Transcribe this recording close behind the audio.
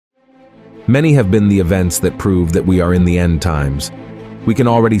Many have been the events that prove that we are in the end times. We can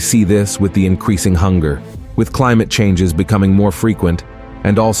already see this with the increasing hunger, with climate changes becoming more frequent,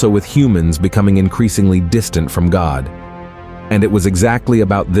 and also with humans becoming increasingly distant from God. And it was exactly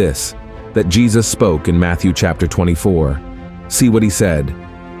about this that Jesus spoke in Matthew chapter 24. See what he said.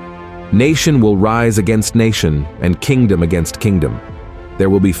 "Nation will rise against nation, and kingdom against kingdom. There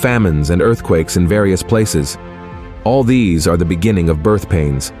will be famines and earthquakes in various places. All these are the beginning of birth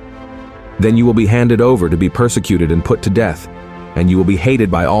pains. Then you will be handed over to be persecuted and put to death, and you will be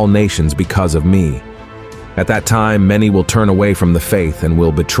hated by all nations because of me. At that time, many will turn away from the faith and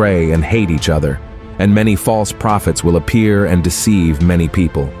will betray and hate each other, and many false prophets will appear and deceive many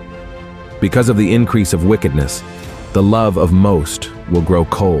people. Because of the increase of wickedness, the love of most will grow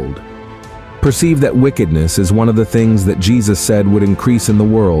cold." Perceive that wickedness is one of the things that Jesus said would increase in the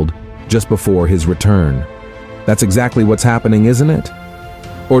world just before his return. That's exactly what's happening, isn't it?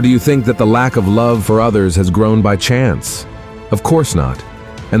 Or do you think that the lack of love for others has grown by chance? Of course not.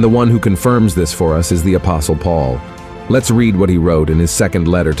 And the one who confirms this for us is the Apostle Paul. Let's read what he wrote in his second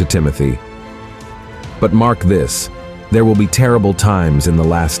letter to Timothy. "But mark this, there will be terrible times in the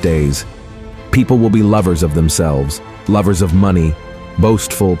last days. People will be lovers of themselves, lovers of money,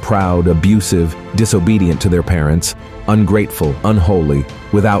 boastful, proud, abusive, disobedient to their parents, ungrateful, unholy,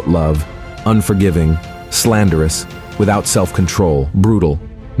 without love, unforgiving, slanderous, without self-control, brutal,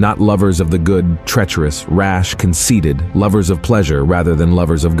 not lovers of the good, treacherous, rash, conceited, lovers of pleasure rather than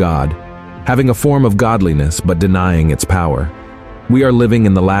lovers of God, having a form of godliness but denying its power." We are living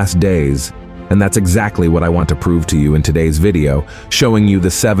in the last days, and that's exactly what I want to prove to you in today's video, showing you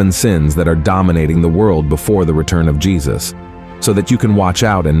the 7 sins that are dominating the world before the return of Jesus, so that you can watch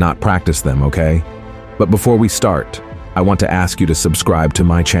out and not practice them, okay? But before we start, I want to ask you to subscribe to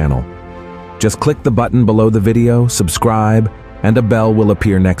my channel. Just click the button below the video, subscribe, and a bell will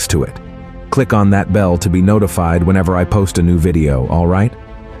appear next to it. Click on that bell to be notified whenever I post a new video, all right?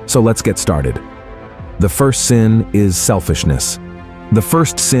 So let's get started. The first sin is selfishness. The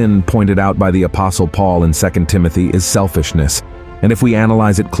first sin pointed out by the Apostle Paul in 2 Timothy is selfishness, and if we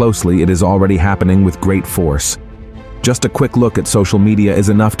analyze it closely, it is already happening with great force. Just a quick look at social media is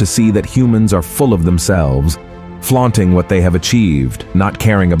enough to see that humans are full of themselves, flaunting what they have achieved, not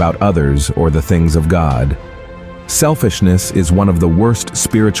caring about others or the things of God. Selfishness is one of the worst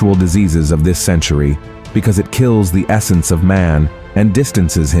spiritual diseases of this century because it kills the essence of man and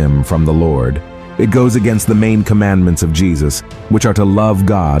distances him from the Lord. It goes against the main commandments of Jesus, which are to love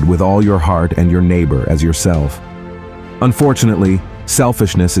God with all your heart and your neighbor as yourself. Unfortunately,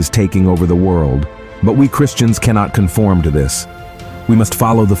 selfishness is taking over the world, but we Christians cannot conform to this. We must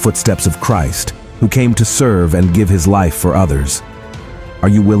follow the footsteps of Christ, who came to serve and give his life for others. Are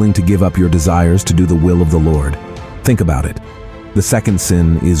you willing to give up your desires to do the will of the Lord? Think about it. The second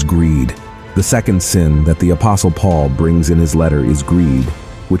sin is greed. The second sin that the Apostle Paul brings in his letter is greed,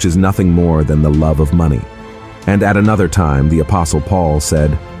 which is nothing more than the love of money. And at another time, the Apostle Paul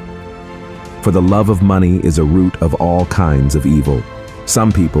said, "For the love of money is a root of all kinds of evil.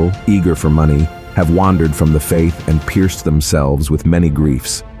 Some people, eager for money, have wandered from the faith and pierced themselves with many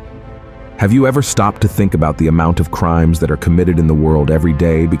griefs." Have you ever stopped to think about the amount of crimes that are committed in the world every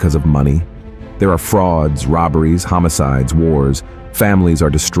day because of money? There are frauds, robberies, homicides, wars, families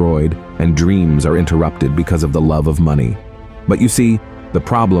are destroyed, and dreams are interrupted because of the love of money. But you see, the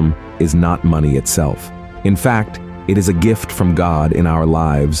problem is not money itself. In fact, it is a gift from God in our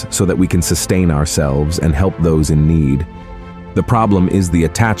lives so that we can sustain ourselves and help those in need. The problem is the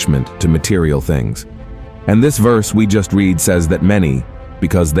attachment to material things. And this verse we just read says that many,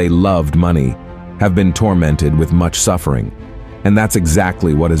 because they loved money, have been tormented with much suffering. And that's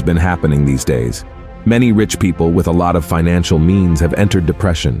exactly what has been happening these days. Many rich people with a lot of financial means have entered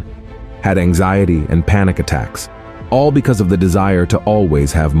depression, had anxiety and panic attacks, all because of the desire to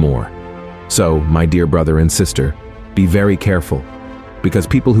always have more. So, my dear brother and sister, be very careful, because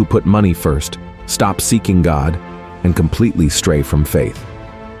people who put money first stop seeking God and completely stray from faith.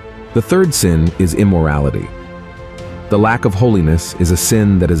 The third sin is immorality. The lack of holiness is a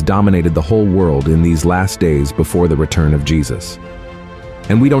sin that has dominated the whole world in these last days before the return of Jesus.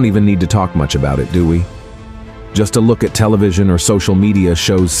 And we don't even need to talk much about it, do we? Just a look at television or social media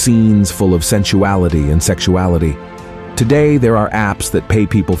shows scenes full of sensuality and sexuality. Today, there are apps that pay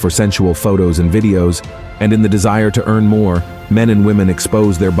people for sensual photos and videos, and in the desire to earn more, men and women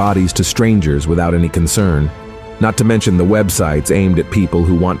expose their bodies to strangers without any concern, not to mention the websites aimed at people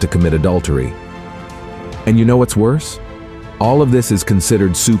who want to commit adultery. And you know what's worse? All of this is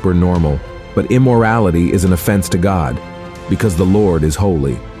considered super normal, but immorality is an offense to God, because the Lord is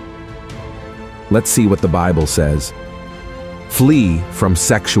holy. Let's see what the Bible says. Flee from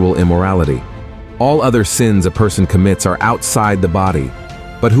sexual immorality. All other sins a person commits are outside the body,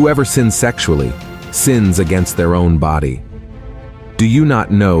 but whoever sins sexually sins against their own body. Do you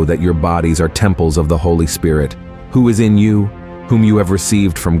not know that your bodies are temples of the Holy Spirit, who is in you, whom you have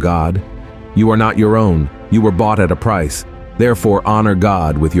received from God? You are not your own, you were bought at a price. Therefore honor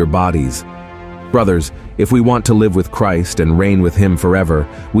God with your bodies. Brothers, if we want to live with Christ and reign with Him forever,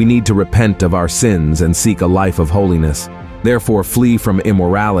 we need to repent of our sins and seek a life of holiness. Therefore flee from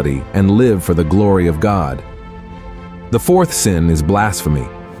immorality and live for the glory of God. The fourth sin is blasphemy.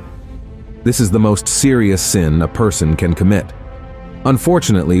 This is the most serious sin a person can commit.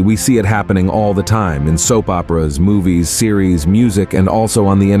 Unfortunately, we see it happening all the time in soap operas, movies, series, music, and also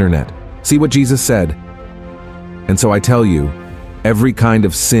on the internet. See what Jesus said. And so I tell you, every kind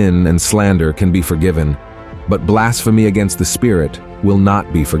of sin and slander can be forgiven, but blasphemy against the Spirit will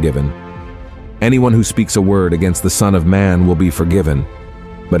not be forgiven. Anyone who speaks a word against the Son of Man will be forgiven,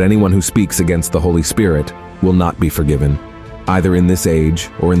 but anyone who speaks against the Holy Spirit will not be forgiven, either in this age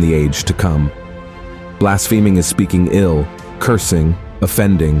or in the age to come. Blaspheming is speaking ill, cursing,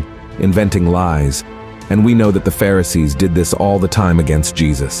 offending, inventing lies, and we know that the Pharisees did this all the time against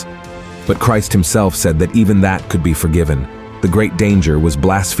Jesus. But Christ Himself said that even that could be forgiven. The great danger was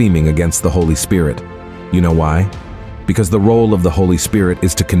blaspheming against the Holy Spirit. You know why? Because the role of the Holy Spirit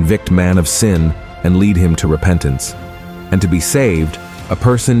is to convict man of sin and lead him to repentance. And to be saved, a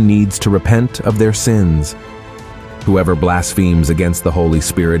person needs to repent of their sins. Whoever blasphemes against the Holy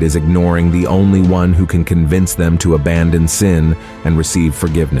Spirit is ignoring the only one who can convince them to abandon sin and receive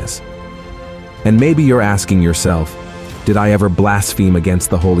forgiveness. And maybe you're asking yourself, did I ever blaspheme against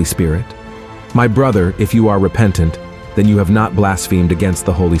the Holy Spirit? My brother, if you are repentant, then you have not blasphemed against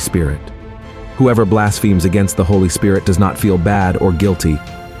the Holy Spirit. Whoever blasphemes against the Holy Spirit does not feel bad or guilty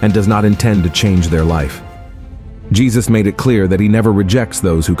and does not intend to change their life. Jesus made it clear that He never rejects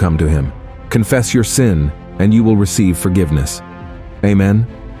those who come to Him. Confess your sin and you will receive forgiveness. Amen?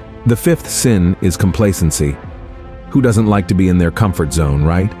 The fifth sin is complacency. Who doesn't like to be in their comfort zone,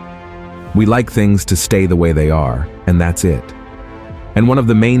 right? We like things to stay the way they are, and that's it. And one of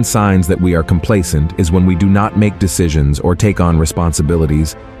the main signs that we are complacent is when we do not make decisions or take on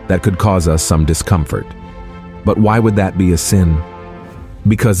responsibilities that could cause us some discomfort. But why would that be a sin?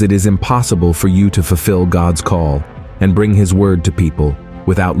 Because it is impossible for you to fulfill God's call and bring His word to people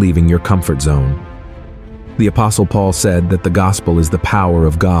without leaving your comfort zone. The Apostle Paul said that the gospel is the power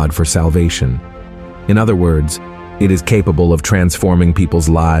of God for salvation. In other words, it is capable of transforming people's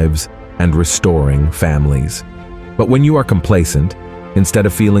lives and restoring families. But when you are complacent, instead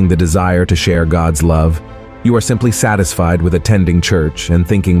of feeling the desire to share God's love, you are simply satisfied with attending church and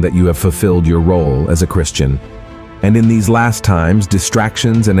thinking that you have fulfilled your role as a Christian. And in these last times,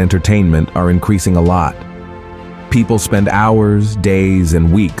 distractions and entertainment are increasing a lot. People spend hours, days,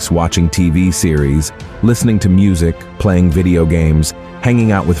 and weeks watching TV series, listening to music, playing video games,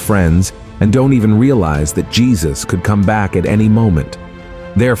 hanging out with friends, and don't even realize that Jesus could come back at any moment.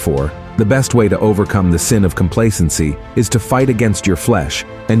 Therefore, the best way to overcome the sin of complacency is to fight against your flesh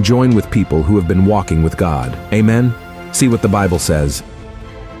and join with people who have been walking with God. Amen? See what the Bible says.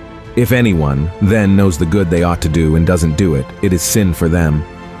 If anyone then knows the good they ought to do and doesn't do it, it is sin for them.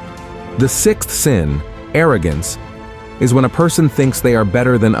 The sixth sin, arrogance, is when a person thinks they are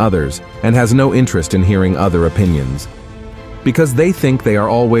better than others and has no interest in hearing other opinions. Because they think they are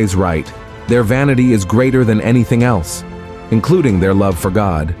always right, their vanity is greater than anything else, including their love for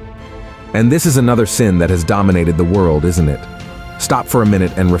God. And this is another sin that has dominated the world, isn't it? Stop for a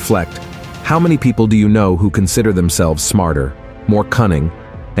minute and reflect. How many people do you know who consider themselves smarter, more cunning,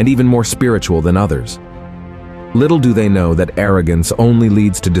 and even more spiritual than others? Little do they know that arrogance only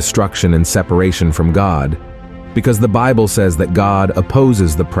leads to destruction and separation from God, because the Bible says that God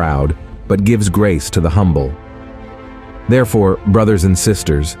opposes the proud, but gives grace to the humble. Therefore, brothers and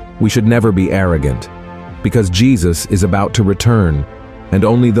sisters, we should never be arrogant, because Jesus is about to return, and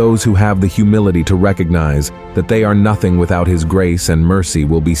only those who have the humility to recognize that they are nothing without His grace and mercy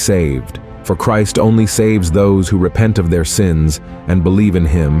will be saved. For Christ only saves those who repent of their sins and believe in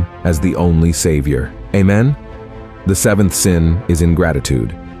Him as the only Savior. Amen? The seventh sin is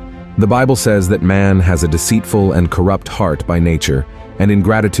ingratitude. The Bible says that man has a deceitful and corrupt heart by nature, and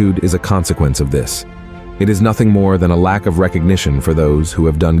ingratitude is a consequence of this. It is nothing more than a lack of recognition for those who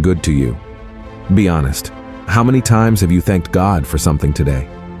have done good to you. Be honest. How many times have you thanked God for something today?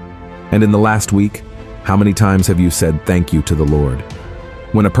 And in the last week, how many times have you said thank you to the Lord?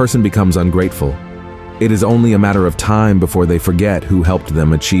 When a person becomes ungrateful, it is only a matter of time before they forget who helped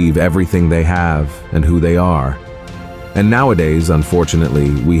them achieve everything they have and who they are. And nowadays, unfortunately,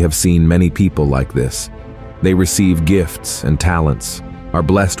 we have seen many people like this. They receive gifts and talents, are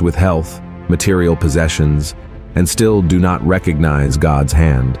blessed with health, material possessions, and still do not recognize God's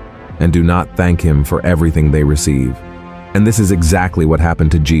hand, and do not thank Him for everything they receive. And this is exactly what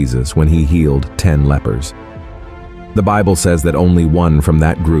happened to Jesus when He healed 10 lepers. The Bible says that only one from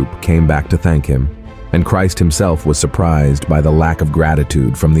that group came back to thank Him, and Christ Himself was surprised by the lack of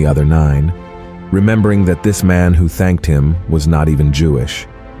gratitude from the other 9, remembering that this man who thanked Him was not even Jewish.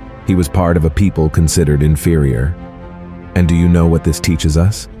 He was part of a people considered inferior. And do you know what this teaches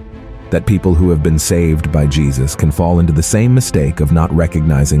us? That people who have been saved by Jesus can fall into the same mistake of not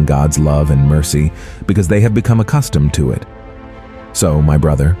recognizing God's love and mercy because they have become accustomed to it. So, my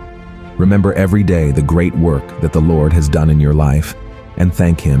brother, remember every day the great work that the Lord has done in your life, and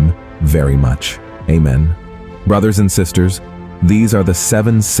thank Him very much. Amen. Brothers and sisters, these are the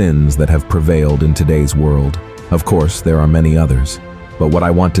 7 sins that have prevailed in today's world. Of course, there are many others, but what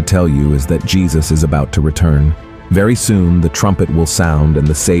I want to tell you is that Jesus is about to return. Very soon, the trumpet will sound and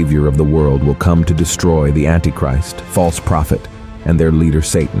the Savior of the world will come to destroy the Antichrist, false prophet, and their leader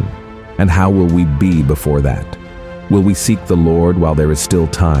Satan. And how will we be before that? Will we seek the Lord while there is still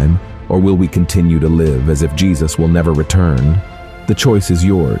time, or will we continue to live as if Jesus will never return? The choice is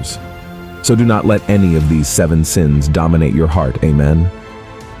yours. So do not let any of these 7 sins dominate your heart, amen?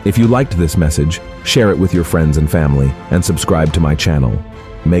 If you liked this message, share it with your friends and family, and subscribe to my channel.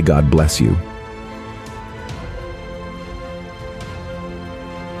 May God bless you.